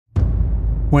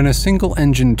when a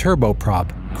single-engine turboprop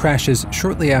crashes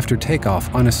shortly after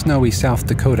takeoff on a snowy South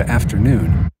Dakota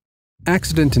afternoon.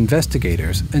 Accident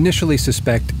investigators initially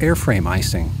suspect airframe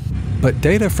icing, but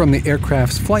data from the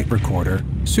aircraft's flight recorder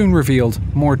soon revealed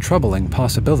more troubling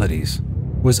possibilities.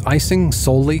 Was icing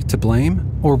solely to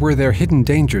blame, or were there hidden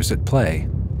dangers at play?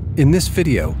 In this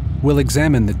video, we'll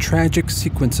examine the tragic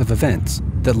sequence of events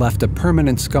that left a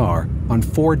permanent scar on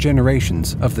 4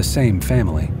 generations of the same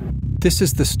family. This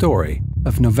is the story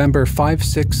of November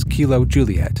 5-6 Kilo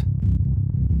Juliet.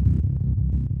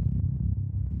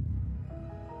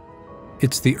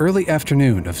 It's the early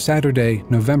afternoon of Saturday,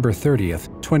 November 30th,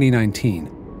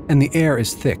 2019, and the air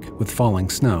is thick with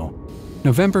falling snow.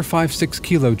 November 5-6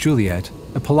 Kilo Juliet,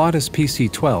 a Pilatus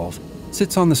PC-12,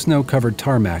 sits on the snow-covered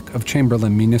tarmac of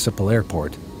Chamberlain Municipal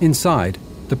Airport. Inside,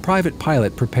 the private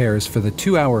pilot prepares for the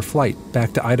 2-hour flight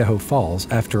back to Idaho Falls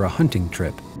after a hunting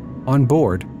trip. On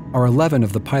board are 11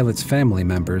 of the pilot's family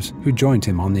members who joined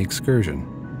him on the excursion.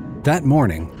 That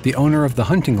morning, the owner of the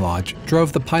hunting lodge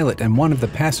drove the pilot and one of the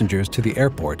passengers to the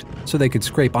airport so they could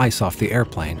scrape ice off the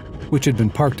airplane, which had been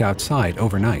parked outside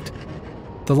overnight.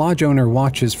 The lodge owner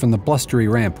watches from the blustery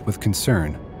ramp with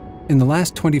concern. In the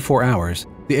last 24 hours,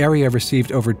 the area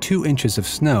received over 2 inches of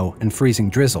snow and freezing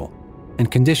drizzle, and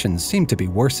conditions seem to be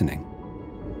worsening.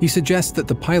 He suggests that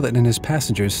the pilot and his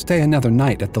passengers stay another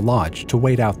night at the lodge to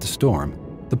wait out the storm.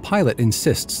 The pilot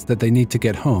insists that they need to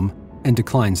get home and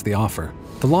declines the offer.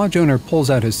 The lodge owner pulls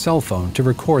out his cell phone to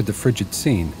record the frigid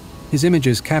scene. His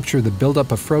images capture the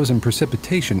buildup of frozen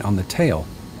precipitation on the tail,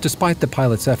 despite the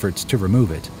pilot's efforts to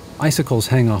remove it. Icicles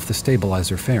hang off the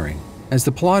stabilizer fairing. As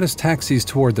the Pilatus taxis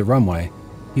toward the runway,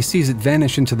 he sees it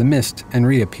vanish into the mist and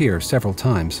reappear several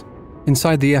times.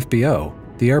 Inside the FBO,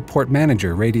 the airport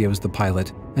manager radios the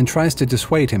pilot and tries to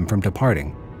dissuade him from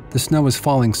departing. The snow is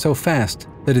falling so fast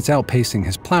that it's outpacing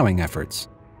his plowing efforts.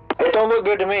 It don't look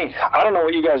good to me. I don't know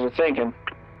what you guys are thinking.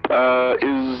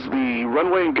 Is the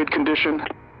runway in good condition?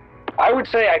 I would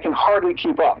say I can hardly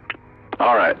keep up.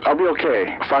 All right, I'll be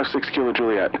okay. 5-6 Kilo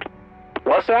Juliet.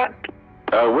 What's that?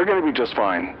 We're gonna be just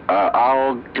fine.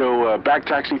 I'll go back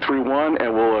taxi 3-1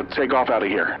 and we'll take off out of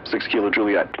here. 6 Kilo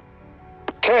Juliet.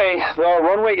 Okay, the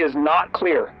runway is not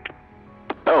clear.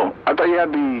 Oh, I thought you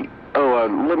had the...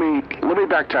 let me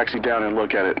back taxi down and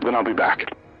look at it, then I'll be back.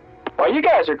 Well, you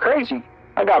guys are crazy.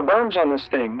 I got berms on this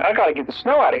thing. I gotta get the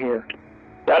snow out of here.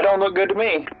 That don't look good to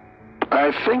me.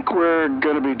 I think we're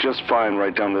gonna be just fine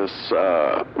right down this,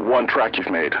 one track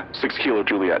you've made. 6 Kilo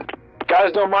Juliet.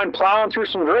 Guys don't mind plowing through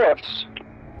some drifts.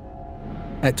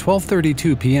 At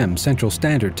 12:32 p.m. Central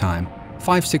Standard Time,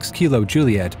 5-6 Kilo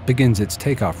Juliet begins its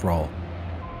takeoff roll.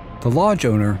 The lodge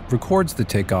owner records the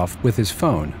takeoff with his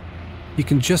phone. He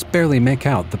can just barely make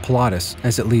out the Pilatus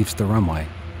as it leaves the runway.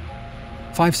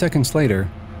 5 seconds later,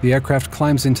 the aircraft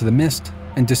climbs into the mist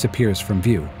and disappears from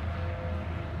view.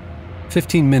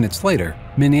 15 minutes later,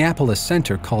 Minneapolis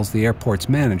Center calls the airport's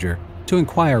manager to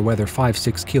inquire whether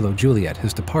 5-6 Kilo Juliet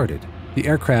has departed. The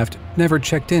aircraft never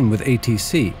checked in with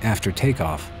ATC after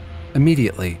takeoff.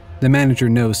 Immediately, the manager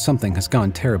knows something has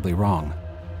gone terribly wrong.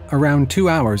 Around 2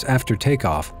 hours after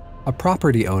takeoff, a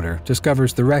property owner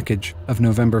discovers the wreckage of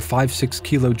November 5-6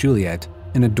 Kilo Juliet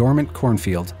in a dormant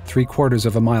cornfield 3/4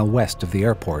 of a mile west of the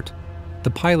airport. The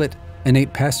pilot and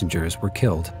 8 passengers were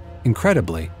killed.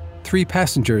 Incredibly, 3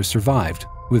 passengers survived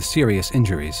with serious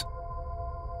injuries.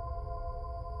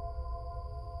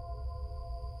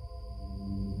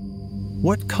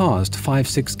 What caused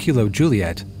 5-6 Kilo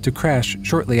Juliet to crash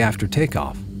shortly after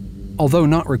takeoff? Although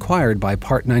not required by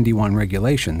Part 91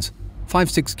 regulations,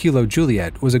 5-6 Kilo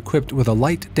Juliet was equipped with a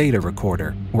light data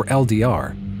recorder, or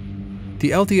LDR.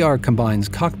 The LDR combines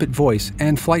cockpit voice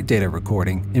and flight data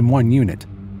recording in one unit,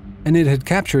 and it had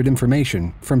captured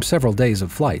information from several days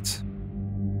of flights.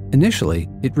 Initially,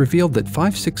 it revealed that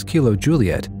 5-6 Kilo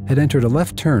Juliet had entered a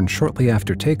left turn shortly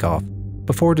after takeoff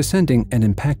before descending and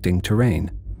impacting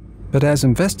terrain. But as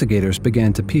investigators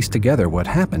began to piece together what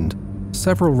happened,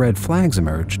 several red flags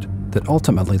emerged that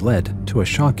ultimately led to a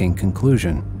shocking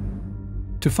conclusion.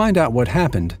 To find out what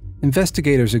happened,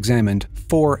 investigators examined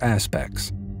 4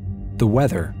 aspects: the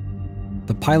weather,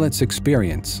 the pilot's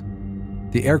experience,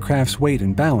 the aircraft's weight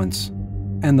and balance,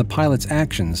 and the pilot's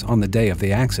actions on the day of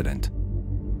the accident.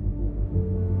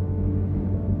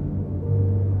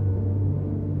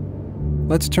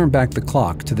 Let's turn back the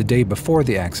clock to the day before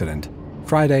the accident,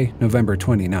 Friday, November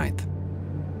 29th.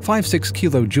 5-6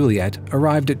 Kilo Juliet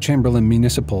arrived at Chamberlain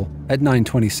Municipal at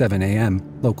 9:27 a.m.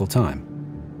 local time.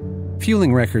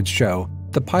 Fueling records show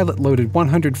the pilot loaded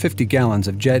 150 gallons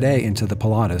of Jet A into the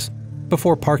Pilatus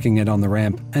before parking it on the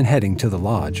ramp and heading to the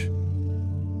lodge.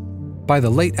 By the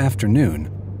late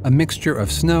afternoon, A mixture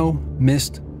of snow,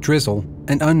 mist, drizzle,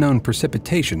 and unknown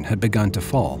precipitation had begun to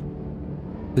fall.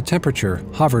 The temperature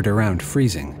hovered around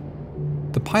freezing.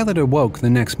 The pilot awoke the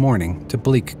next morning to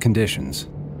bleak conditions.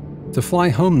 To fly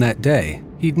home that day,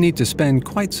 he'd need to spend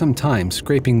quite some time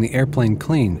scraping the airplane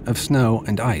clean of snow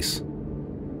and ice.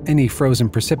 Any frozen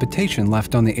precipitation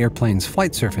left on the airplane's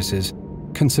flight surfaces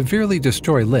can severely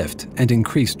destroy lift and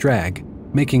increase drag,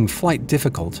 making flight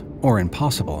difficult or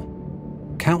impossible.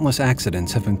 Countless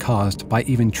accidents have been caused by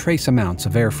even trace amounts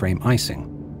of airframe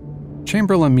icing.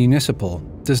 Chamberlain Municipal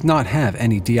does not have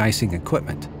any de-icing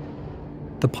equipment.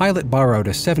 The pilot borrowed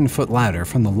a 7-foot ladder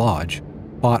from the lodge,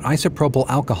 bought isopropyl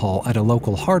alcohol at a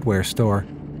local hardware store,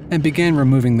 and began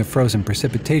removing the frozen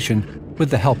precipitation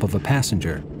with the help of a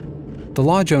passenger. The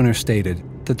lodge owner stated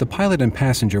that the pilot and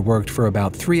passenger worked for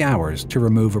about 3 hours to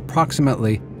remove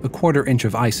approximately a 1/4 inch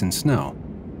of ice and snow,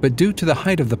 but due to the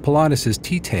height of the Pilatus's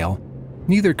T-tail,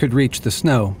 neither could reach the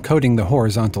snow coating the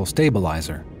horizontal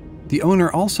stabilizer. The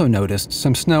owner also noticed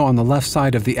some snow on the left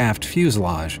side of the aft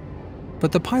fuselage,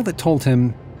 but the pilot told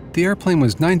him the airplane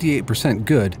was 98%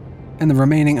 good and the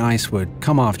remaining ice would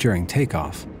come off during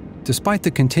takeoff. Despite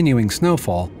the continuing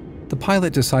snowfall, the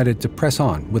pilot decided to press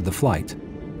on with the flight.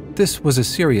 This was a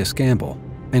serious gamble,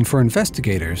 and for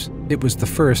investigators, it was the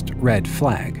first red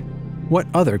flag. What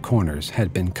other corners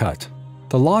had been cut?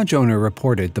 The lodge owner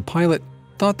reported the pilot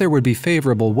thought there would be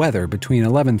favorable weather between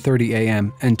 11:30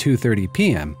 a.m. and 2:30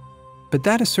 p.m., but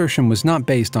that assertion was not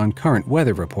based on current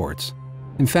weather reports.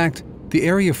 In fact, the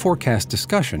area forecast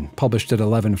discussion, published at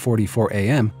 11:44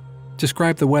 a.m.,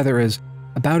 described the weather as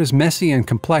about as messy and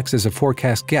complex as a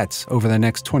forecast gets over the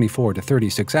next 24 to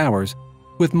 36 hours,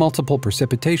 with multiple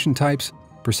precipitation types,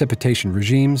 precipitation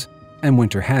regimes, and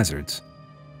winter hazards.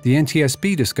 The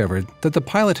NTSB discovered that the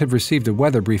pilot had received a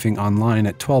weather briefing online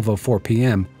at 12:04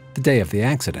 p.m. the day of the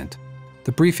accident.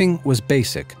 The briefing was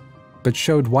basic, but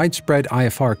showed widespread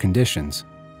IFR conditions.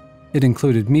 It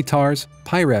included METARs,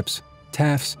 PIREPs,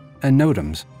 TAFs, and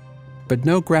NOTAMs, but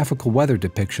no graphical weather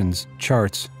depictions,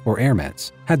 charts, or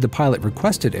airmets. Had the pilot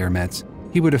requested airmets,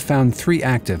 he would have found 3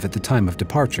 active at the time of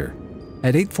departure.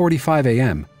 At 8:45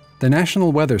 a.m., the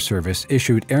National Weather Service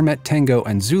issued Airmet Tango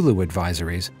and Zulu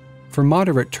advisories for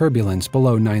moderate turbulence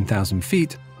below 9,000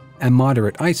 feet and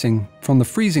moderate icing from the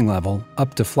freezing level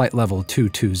up to flight level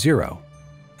 220.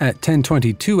 At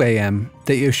 10:22 a.m.,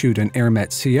 they issued an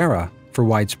Airmet Sierra for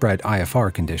widespread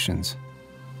IFR conditions.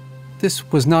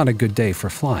 This was not a good day for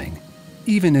flying,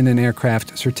 even in an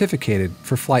aircraft certificated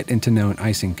for flight into known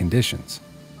icing conditions.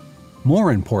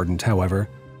 More important, however,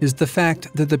 is the fact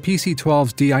that the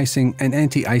PC-12's de-icing and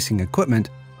anti-icing equipment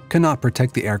cannot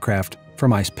protect the aircraft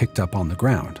from ice picked up on the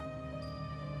ground.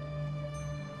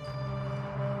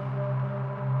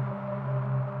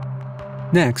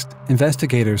 Next,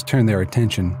 investigators turned their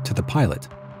attention to the pilot.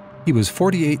 He was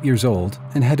 48 years old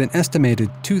and had an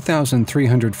estimated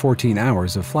 2,314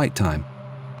 hours of flight time,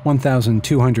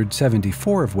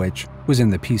 1,274 of which was in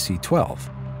the PC-12.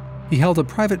 He held a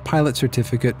private pilot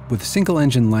certificate with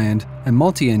single-engine land and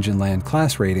multi-engine land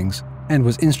class ratings and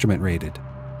was instrument rated.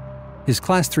 His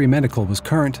Class 3 medical was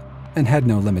current and had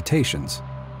no limitations.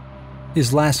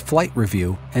 His last flight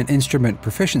review and instrument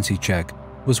proficiency check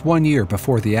was 1 year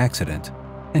before the accident,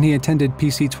 and he attended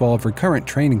PC-12 recurrent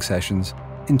training sessions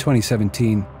in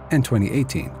 2017 and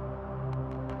 2018.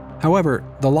 However,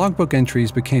 the logbook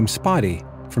entries became spotty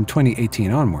from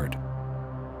 2018 onward.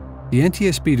 The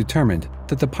NTSB determined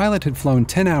that the pilot had flown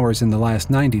 10 hours in the last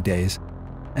 90 days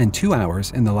and 2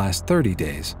 hours in the last 30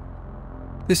 days.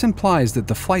 This implies that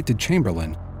the flight to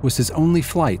Chamberlain was his only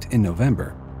flight in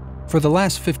November. For the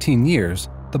last 15 years,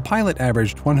 the pilot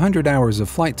averaged 100 hours of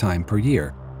flight time per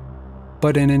year,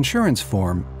 but an insurance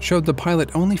form showed the pilot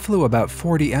only flew about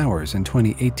 40 hours in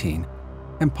 2018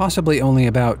 and possibly only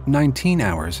about 19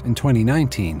 hours in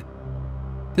 2019.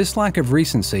 This lack of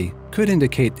recency could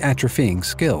indicate atrophying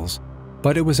skills,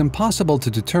 but it was impossible to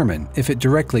determine if it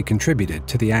directly contributed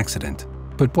to the accident.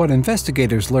 But what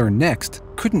investigators learned next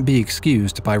couldn't be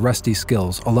excused by rusty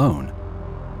skills alone.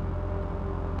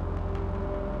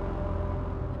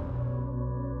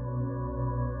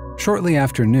 Shortly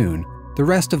after noon, the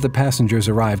rest of the passengers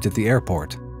arrived at the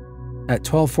airport. At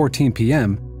 12:14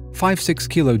 p.m., 5.6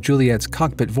 kilo Juliet's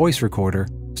cockpit voice recorder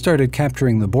started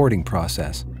capturing the boarding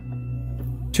process.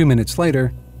 2 minutes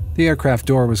later, the aircraft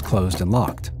door was closed and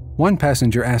locked. One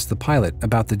passenger asked the pilot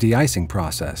about the de-icing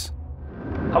process.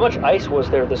 How much ice was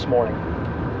there this morning?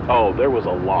 Oh, there was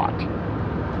a lot.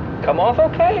 Come off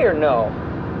okay or no?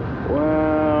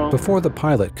 Well... Before the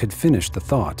pilot could finish the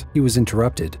thought, he was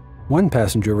interrupted. One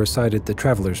passenger recited the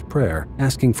traveler's prayer,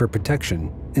 asking for protection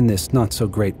in this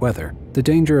not-so-great weather. The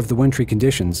danger of the wintry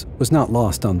conditions was not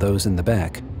lost on those in the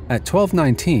back. At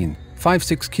 12:19,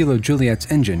 56 Kilo Juliet's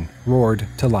engine roared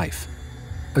to life.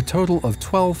 A total of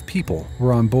 12 people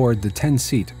were on board the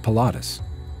 10-seat Pilatus.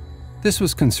 This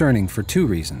was concerning for two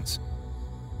reasons.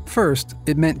 First,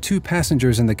 it meant 2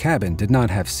 passengers in the cabin did not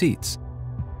have seats.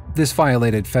 This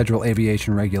violated Federal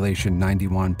Aviation Regulation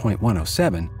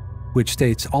 91.107, which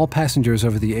states all passengers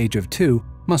over the age of 2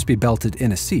 must be belted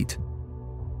in a seat.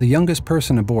 The youngest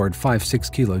person aboard 56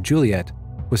 Kilo Juliet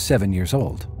was 7 years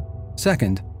old.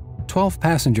 Second, 12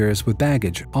 passengers with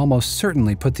baggage almost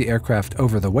certainly put the aircraft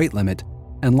over the weight limit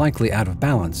and likely out of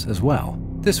balance as well.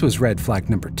 This was red flag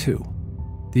number 2.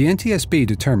 The NTSB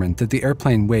determined that the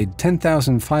airplane weighed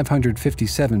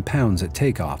 10,557 pounds at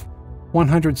takeoff,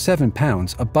 107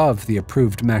 pounds above the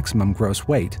approved maximum gross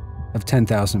weight of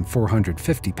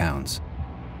 10,450 pounds.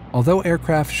 Although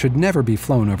aircraft should never be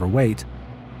flown overweight,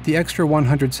 the extra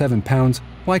 107 pounds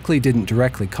likely didn't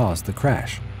directly cause the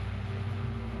crash.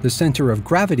 The center of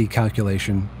gravity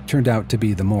calculation turned out to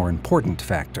be the more important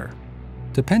factor.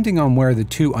 Depending on where the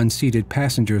 2 unseated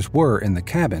passengers were in the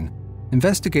cabin,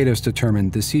 investigators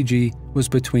determined the CG was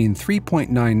between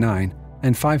 3.99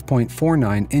 and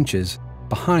 5.49 inches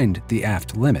behind the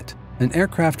aft limit. An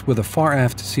aircraft with a far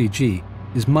aft CG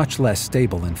is much less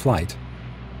stable in flight.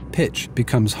 Pitch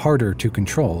becomes harder to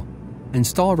control, and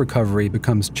stall recovery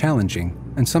becomes challenging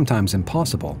and sometimes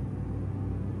impossible.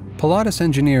 Pilatus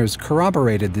engineers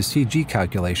corroborated the CG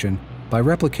calculation by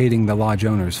replicating the lodge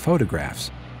owner's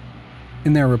photographs.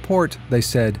 In their report, they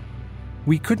said,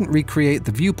 "We couldn't recreate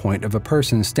the viewpoint of a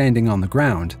person standing on the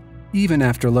ground, even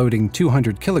after loading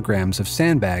 200 kilograms of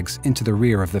sandbags into the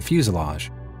rear of the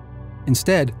fuselage.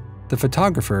 Instead, the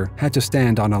photographer had to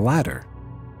stand on a ladder."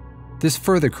 This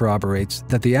further corroborates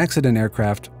that the accident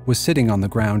aircraft was sitting on the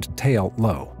ground tail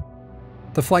low.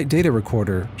 The flight data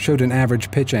recorder showed an average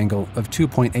pitch angle of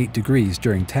 2.8 degrees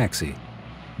during taxi.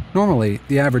 Normally,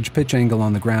 the average pitch angle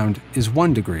on the ground is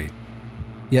 1 degree,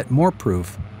 yet more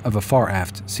proof of a far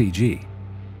aft CG.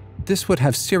 This would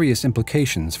have serious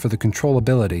implications for the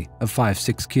controllability of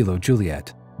 56 Kilo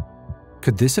Juliet.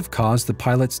 Could this have caused the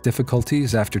pilot's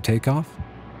difficulties after takeoff?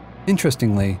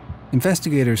 Interestingly,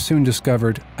 investigators soon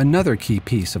discovered another key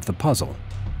piece of the puzzle.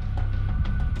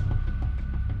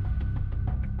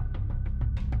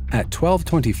 At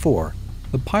 12:24,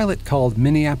 the pilot called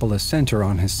Minneapolis Center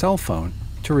on his cell phone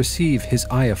to receive his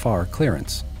IFR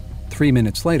clearance. 3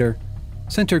 minutes later,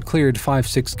 Center cleared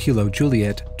 56 Kilo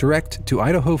Juliet direct to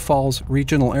Idaho Falls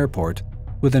Regional Airport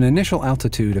with an initial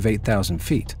altitude of 8,000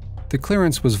 feet. The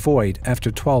clearance was void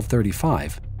after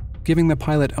 12:35, giving the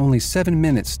pilot only 7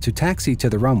 minutes to taxi to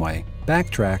the runway,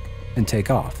 backtrack, and take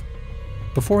off.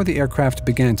 Before the aircraft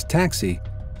began to taxi,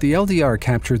 the LDR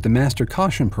captured the master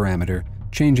caution parameter,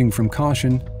 changing from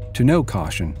caution to no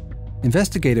caution.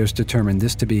 Investigators determined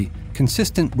this to be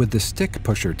consistent with the stick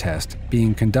pusher test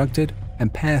being conducted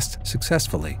and passed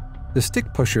successfully. The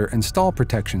stick pusher and stall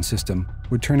protection system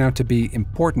would turn out to be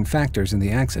important factors in the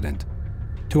accident.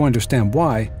 To understand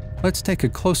why, let's take a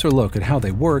closer look at how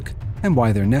they work and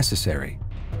why they're necessary.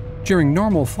 During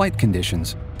normal flight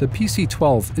conditions, the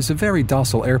PC-12 is a very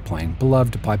docile airplane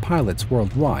beloved by pilots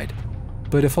worldwide.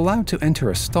 But if allowed to enter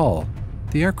a stall,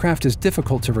 the aircraft is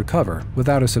difficult to recover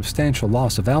without a substantial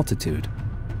loss of altitude.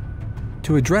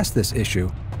 To address this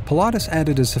issue, Pilatus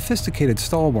added a sophisticated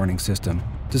stall warning system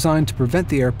designed to prevent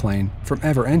the airplane from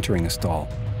ever entering a stall.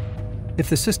 If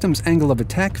the system's angle of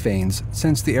attack vanes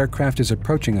sense the aircraft is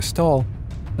approaching a stall,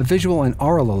 a visual and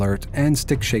aural alert and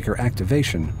stick shaker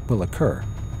activation will occur.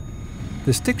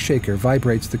 The stick shaker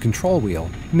vibrates the control wheel,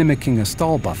 mimicking a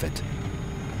stall buffet.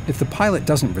 If the pilot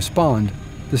doesn't respond,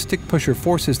 the stick pusher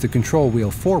forces the control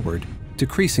wheel forward,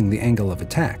 decreasing the angle of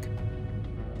attack.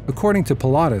 According to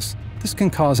Pilatus, this can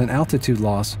cause an altitude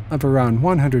loss of around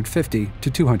 150 to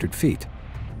 200 feet.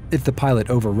 If the pilot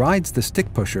overrides the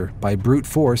stick pusher by brute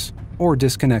force or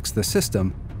disconnects the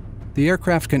system, the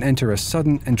aircraft can enter a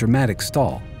sudden and dramatic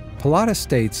stall. Pilatus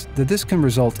states that this can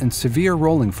result in severe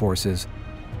rolling forces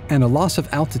and a loss of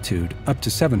altitude up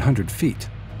to 700 feet.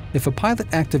 If a pilot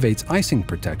activates icing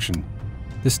protection,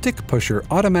 the stick pusher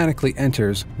automatically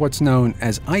enters what's known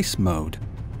as ice mode.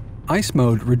 Ice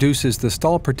mode reduces the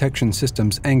stall protection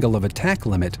system's angle of attack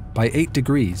limit by 8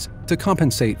 degrees to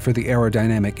compensate for the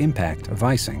aerodynamic impact of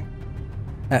icing.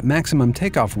 At maximum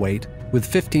takeoff weight, with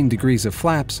 15 degrees of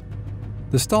flaps,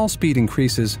 the stall speed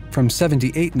increases from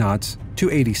 78 knots to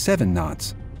 87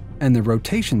 knots, and the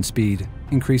rotation speed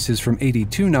increases from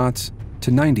 82 knots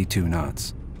to 92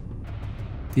 knots.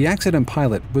 The accident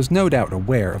pilot was no doubt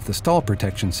aware of the stall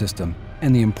protection system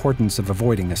and the importance of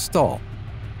avoiding a stall.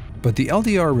 But the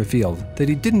LDR revealed that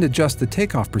he didn't adjust the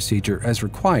takeoff procedure as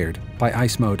required by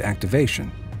ice mode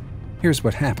activation. Here's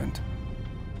what happened.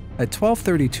 At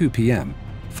 12:32 p.m.,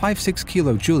 56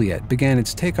 Kilo Juliet began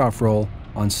its takeoff roll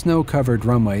on snow-covered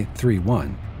runway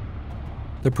 31.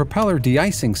 The propeller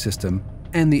de-icing system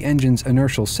and the engine's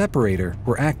inertial separator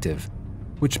were active,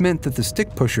 which meant that the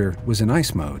stick pusher was in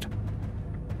ice mode.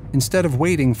 Instead of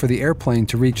waiting for the airplane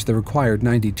to reach the required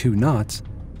 92 knots,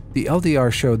 the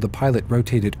LDR showed the pilot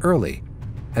rotated early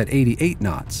at 88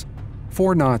 knots,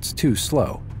 4 knots too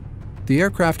slow. The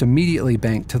aircraft immediately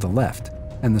banked to the left,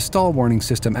 and the stall warning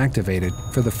system activated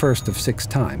for the first of 6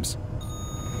 times.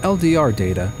 LDR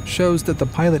data shows that the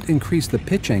pilot increased the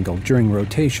pitch angle during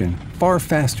rotation far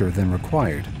faster than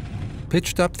required,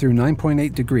 pitched up through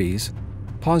 9.8 degrees,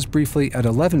 paused briefly at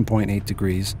 11.8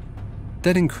 degrees,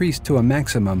 then increased to a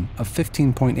maximum of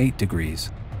 15.8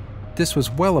 degrees. This was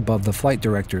well above the flight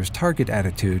director's target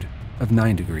attitude of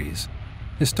 9 degrees.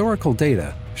 Historical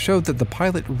data showed that the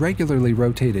pilot regularly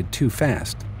rotated too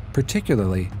fast,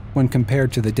 particularly when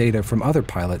compared to the data from other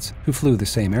pilots who flew the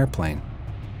same airplane.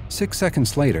 6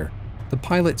 seconds later, the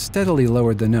pilot steadily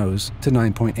lowered the nose to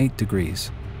 9.8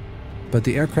 degrees. But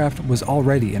the aircraft was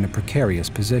already in a precarious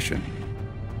position.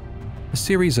 A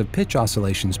series of pitch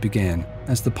oscillations began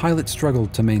as the pilot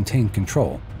struggled to maintain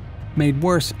control, made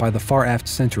worse by the far aft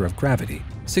center of gravity.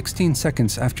 16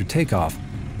 seconds after takeoff,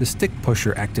 the stick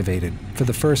pusher activated for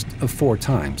the first of 4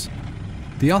 times.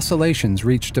 The oscillations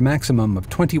reached a maximum of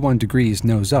 21 degrees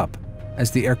nose up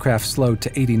as the aircraft slowed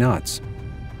to 80 knots,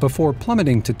 before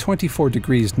plummeting to 24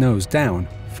 degrees nose down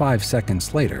 5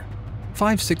 seconds later.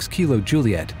 56 Kilo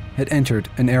Juliet had entered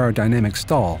an aerodynamic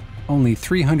stall only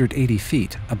 380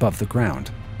 feet above the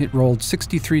ground. It rolled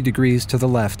 63 degrees to the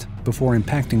left before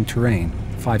impacting terrain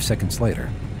 5 seconds later.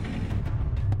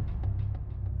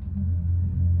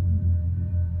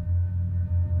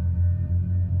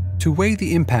 To weigh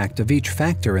the impact of each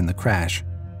factor in the crash,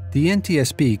 the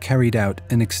NTSB carried out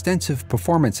an extensive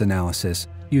performance analysis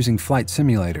using flight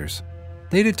simulators.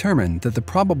 They determined that the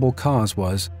probable cause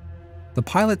was the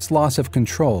pilot's loss of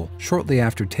control shortly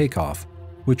after takeoff,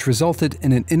 which resulted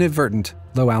in an inadvertent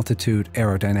low-altitude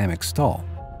aerodynamic stall.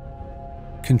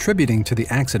 Contributing to the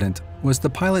accident was the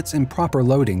pilot's improper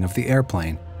loading of the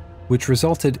airplane, which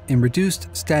resulted in reduced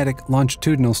static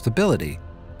longitudinal stability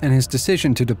and his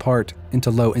decision to depart into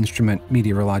low-instrument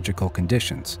meteorological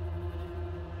conditions.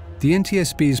 The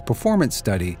NTSB's performance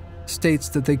study states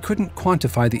that they couldn't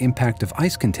quantify the impact of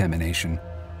ice contamination,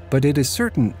 but it is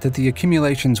certain that the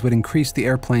accumulations would increase the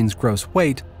airplane's gross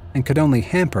weight and could only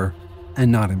hamper,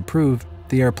 and not improve,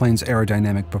 the airplane's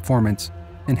aerodynamic performance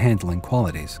and handling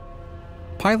qualities.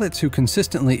 Pilots who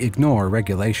consistently ignore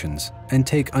regulations and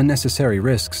take unnecessary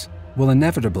risks will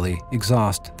inevitably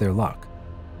exhaust their luck.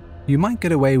 You might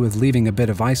get away with leaving a bit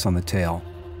of ice on the tail,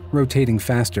 rotating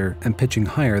faster and pitching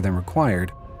higher than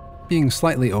required, being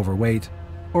slightly overweight,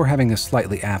 or having a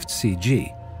slightly aft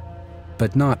CG,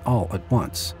 but not all at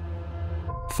once.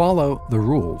 Follow the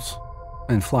rules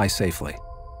and fly safely.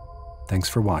 Thanks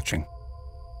for watching.